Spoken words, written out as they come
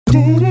Good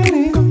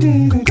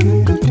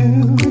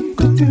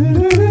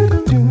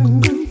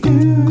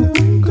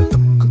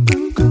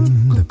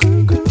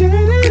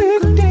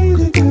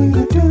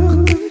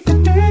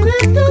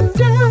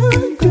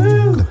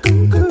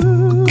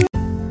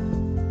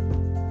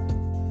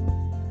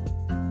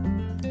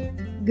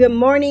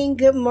morning,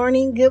 good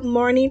morning, good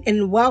morning,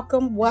 and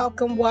welcome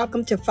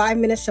to 5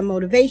 Minutes of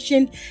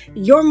Motivation,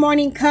 your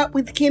morning cup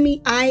with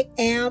Kimmy. I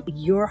am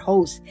your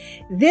host.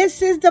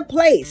 This is the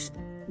place,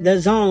 the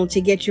zone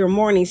to get your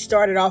morning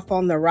started off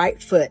on the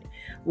right foot,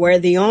 where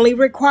the only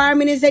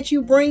requirement is that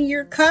you bring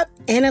your cup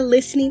and a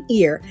listening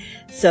ear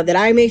so that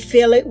I may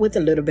fill it with a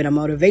little bit of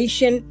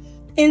motivation,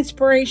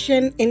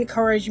 inspiration,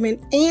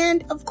 encouragement,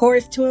 and of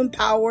course to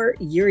empower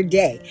your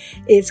day.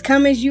 It's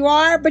come as you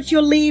are, but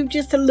you'll leave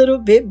just a little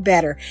bit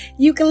better.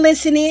 You can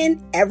listen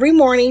in every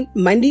morning,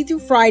 Monday through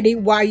Friday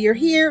while you're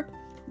here.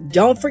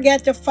 Don't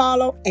forget to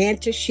follow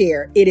and to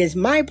share. It is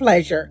my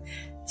pleasure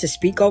to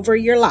speak over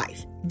your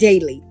life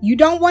daily. You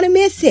don't want to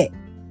miss it.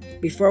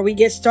 Before we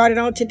get started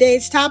on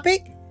today's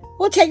topic,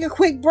 we'll take a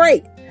quick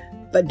break,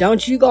 but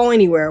don't you go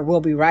anywhere.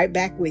 We'll be right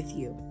back with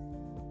you.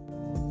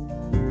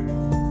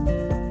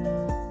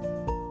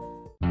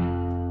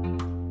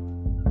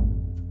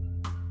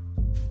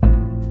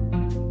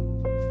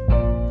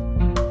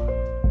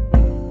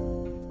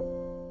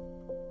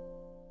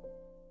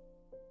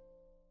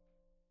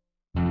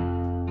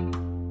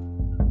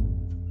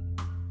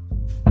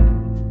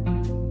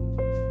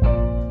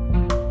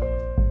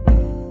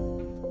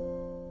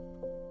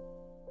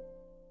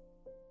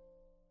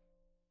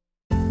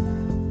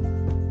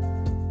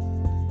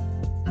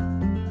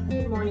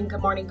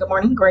 Good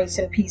morning. Grace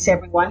and peace,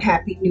 everyone.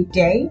 Happy new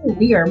day.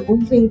 We are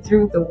moving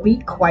through the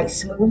week quite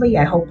smoothly.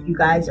 I hope you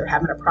guys are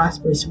having a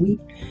prosperous week.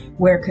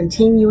 We're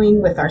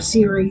continuing with our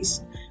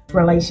series,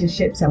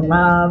 Relationships and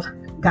Love,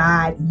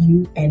 God,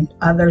 You, and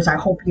Others. I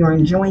hope you're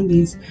enjoying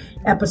these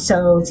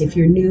episodes. If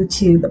you're new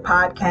to the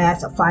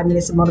podcast of 5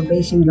 Minutes of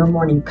Motivation, Your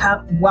Morning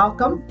Cup,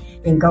 welcome.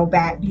 And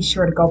be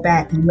sure to go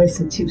back and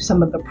listen to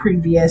some of the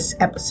previous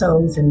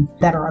episodes and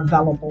that are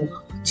available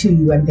to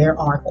you. And there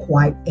are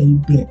quite a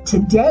bit.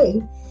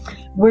 Today,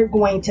 we're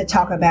going to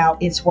talk about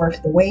It's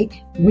Worth the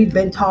Wait. We've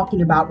been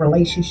talking about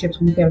relationships.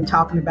 We've been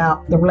talking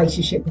about the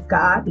relationship with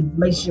God, the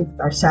relationship with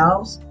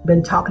ourselves. We've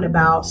been talking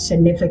about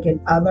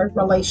significant other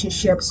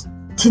relationships.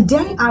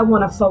 Today, I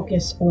want to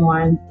focus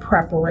on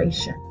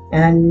preparation.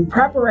 And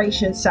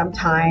preparation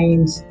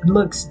sometimes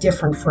looks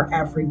different for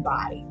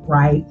everybody,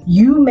 right?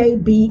 You may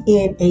be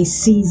in a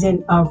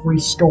season of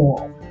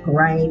restoral.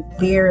 Right?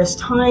 There's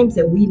times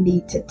that we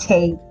need to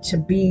take to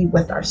be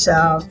with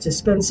ourselves, to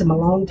spend some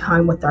alone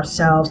time with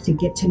ourselves, to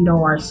get to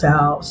know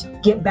ourselves,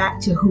 get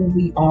back to who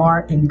we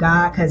are in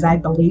God, because I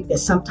believe that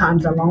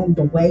sometimes along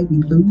the way we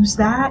lose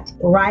that,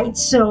 right?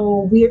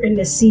 So we're in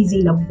the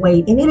season of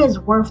wait, and it is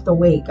worth the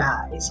wait,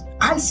 guys.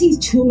 I see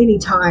too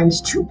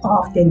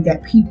often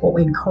that people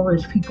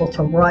encourage people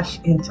to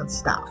rush into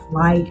stuff.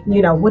 Like,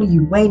 what are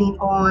you waiting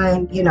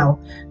on?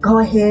 Go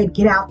ahead,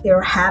 get out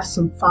there, have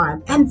some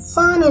fun. And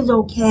fun is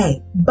okay.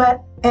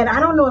 And I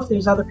don't know if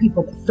there's other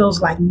people that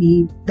feels like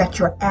me, that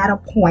you're at a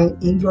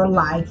point in your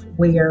life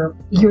where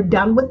you're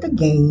done with the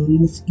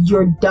games,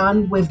 you're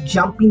done with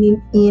jumping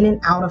in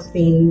and out of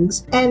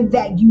things, and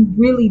that you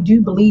really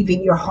do believe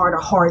in your heart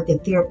of heart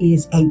that there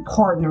is a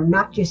partner,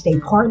 not just a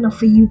partner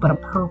for you, but a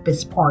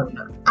purpose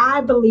partner.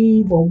 I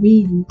believe when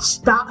we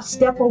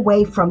step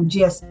away from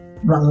just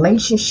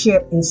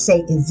relationship and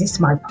say, is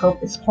this my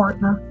purpose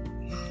partner?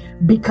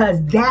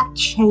 Because that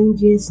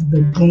changes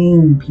the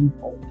game,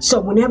 people. So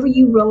whenever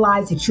you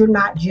realize that you're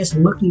not just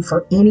looking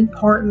for any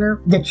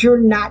partner, that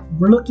you're not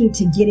looking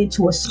to get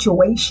into a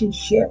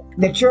situationship,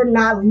 that you're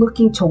not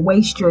looking to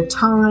waste your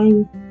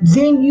time,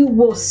 then you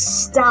will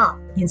stop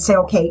and say,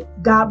 okay,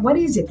 God, what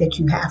is it that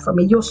you have for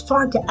me? You'll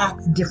start to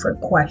ask different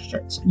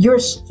questions.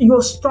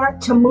 You'll start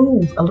to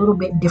move a little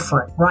bit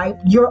different, right?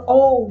 Your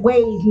old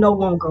ways no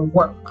longer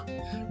work.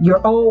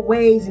 Your old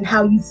ways and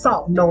how you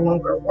thought no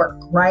longer work,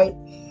 right?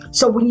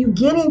 So when you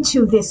get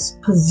into this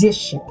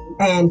position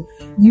and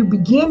you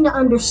begin to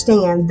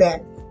understand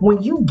that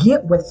when you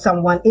get with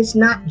someone, it's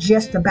not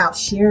just about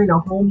sharing a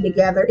home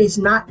together. It's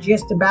not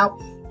just about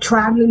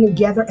traveling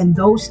together, and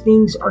those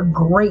things are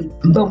great.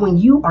 But when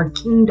you are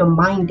kingdom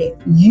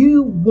minded,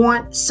 you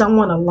want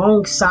someone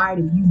alongside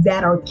of you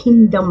that are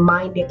kingdom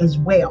minded as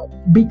well,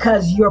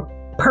 because your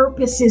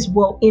purposes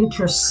will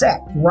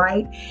intersect,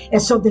 right?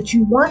 And so that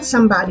you want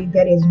somebody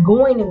that is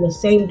going in the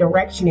same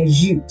direction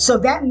as you. So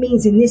that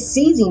means in this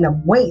season of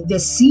wait,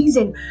 this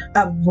season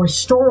of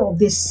restoral,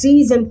 this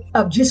season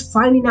of just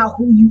finding out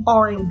who you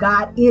are in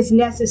God is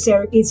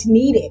necessary, it's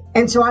needed.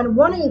 And so I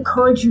want to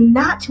encourage you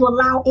not to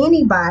allow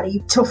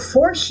anybody to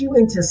force you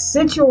into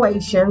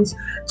situations,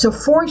 to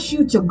force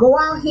you to go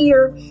out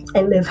here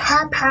and live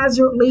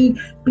haphazardly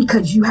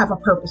because you have a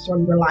purpose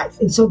on your life,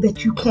 and so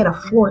that you can't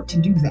afford to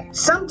do that.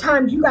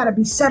 Sometimes sometimes you got to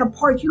be set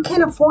apart. You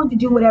can't afford to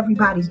do what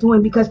everybody's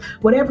doing, because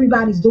what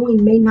everybody's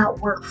doing may not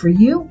work for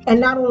you. And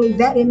not only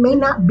that, it may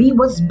not be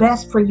what's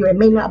best for you. It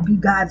may not be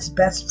God's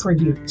best for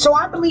you. So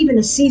I believe in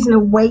a season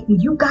of waiting,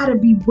 you got to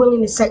be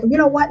willing to say, you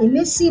know what, in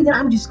this season,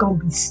 I'm just going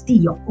to be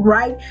still,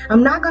 right?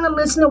 I'm not going to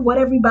listen to what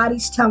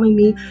everybody's telling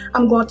me.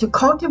 I'm going to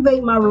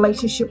cultivate my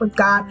relationship with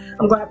God.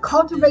 I'm going to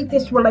cultivate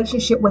this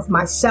relationship with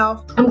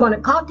myself. I'm going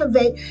to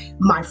cultivate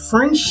my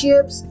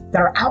friendships that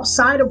are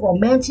outside of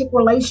romantic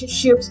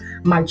relationships,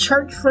 my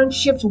church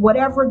friendships,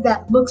 whatever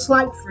that looks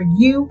like for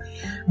you.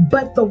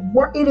 But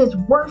it is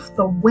worth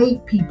the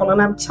wait, people.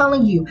 And I'm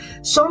telling you,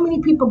 so many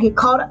people get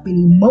caught up in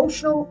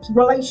emotional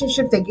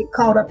relationships. They get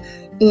caught up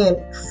in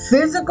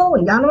physical,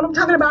 and y'all know what I'm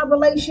talking about,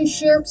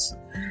 relationships,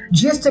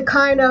 just to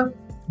kind of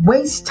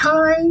waste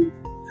time.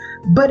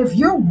 But if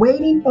you're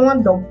waiting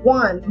on the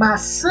one, my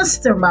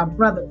sister, my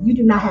brother, you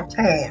do not have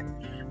time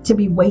to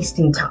be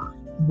wasting time,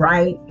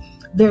 right?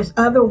 There's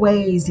other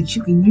ways that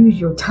you can use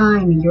your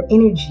time and your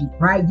energy,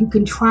 right? You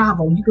can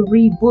travel, you can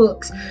read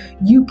books,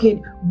 you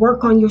can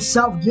work on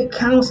yourself, get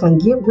counseling,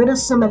 get rid of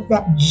some of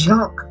that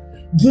junk,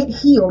 get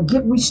healed,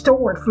 get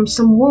restored from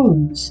some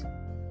wounds.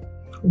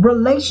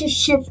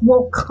 Relationships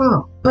will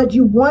come, but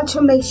you want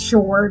to make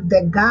sure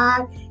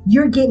that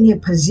you're getting in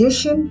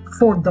position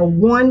for the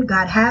one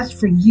God has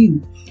for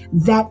you.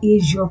 That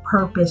is your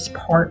purpose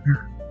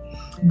partner.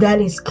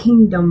 That is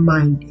kingdom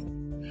minded.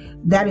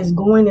 That is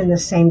going in the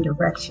same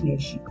direction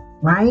as you,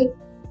 right?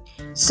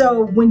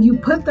 So when you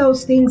put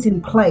those things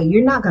in play,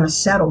 you're not going to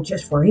settle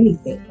just for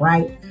anything,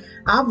 right?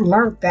 I've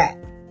learned that.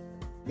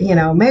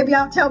 Maybe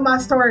I'll tell my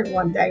story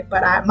one day,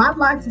 but my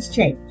life has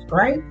changed,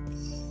 right?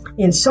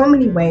 In so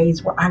many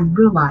ways, where I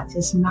realize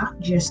it's not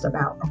just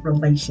about a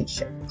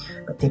relationship,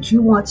 but that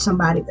you want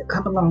somebody to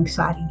come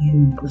alongside of you.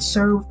 You can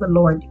serve the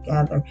Lord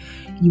together.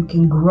 You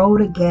can grow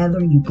together.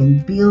 You can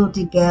build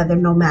together,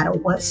 no matter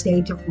what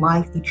stage of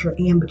life that you're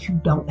in, but you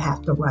don't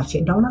have to rush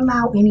it. Don't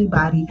allow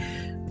anybody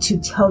to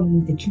tell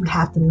you that you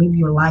have to live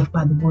your life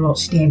by the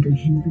world's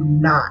standards. You do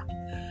not.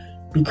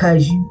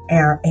 Because you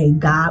are a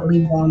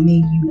godly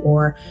woman, you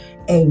are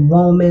a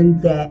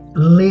woman that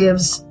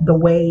lives the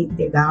way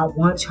that God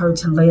wants her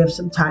to live.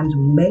 Sometimes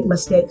we make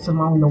mistakes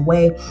along the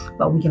way,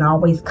 but we can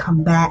always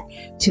come back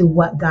to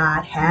what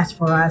God has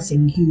for us,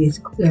 and be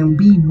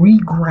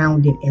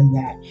regrounded in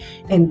that,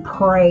 and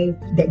pray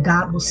that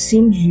God will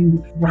send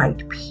you right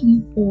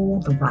people,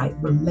 the right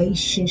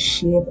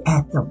relationship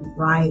at the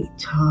right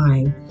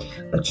time.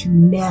 But you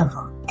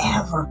never,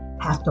 ever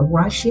have to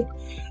rush it.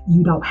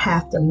 You don't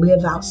have to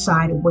live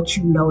outside of what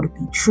you know to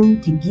be true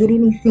to get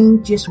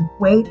anything. Just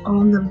wait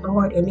on the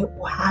Lord and it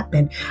will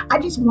happen. I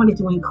just wanted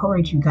to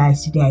encourage you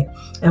guys today.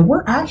 And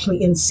we're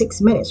actually in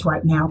 6 minutes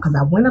right now because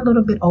I went a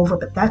little bit over,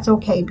 but that's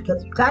okay,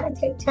 because you got to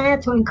take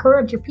time to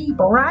encourage your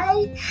people,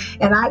 right?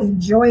 And I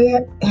enjoy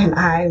it, and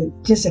I'm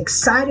just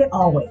excited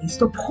always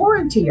to pour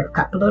into your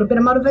cup a little bit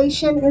of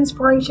motivation,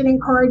 inspiration,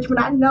 encouragement.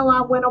 I know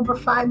I went over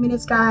 5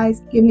 minutes,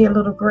 guys. Give me a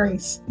little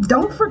grace.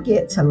 Don't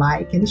forget to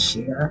like and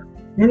share.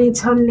 And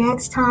until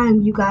next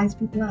time, you guys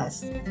be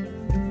blessed.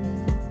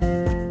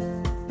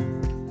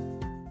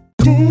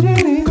 Do do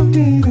do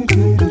do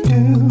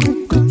do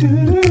do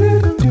do do.